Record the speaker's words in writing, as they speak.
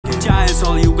Jai is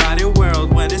all you got in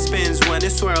world. When it spins, when it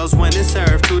swirls, when it's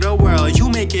served to the world, you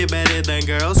make it better than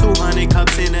girls who 100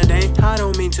 cups in a day. I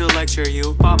don't mean to lecture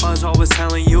you, Papa's always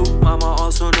telling you, Mama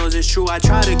also knows it's true. I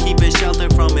try to keep it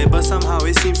sheltered from it, but somehow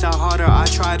it seems that harder I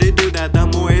try to do that, the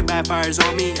more it backfires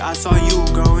on me. I saw you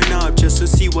growing up just to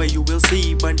see what you will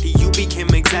see. Bunty, you became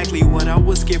exactly what I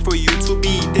was scared for you to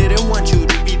be. Didn't want you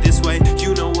to be this way,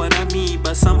 you know what I mean.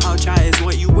 But somehow Chai is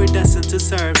what you were destined to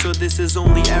serve. So this is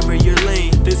only ever your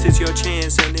lane. This is your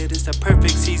chance, and it is the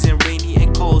perfect season, rainy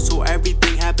and cold, so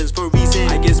everything happens for a reason.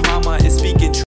 I guess Mama is speaking true.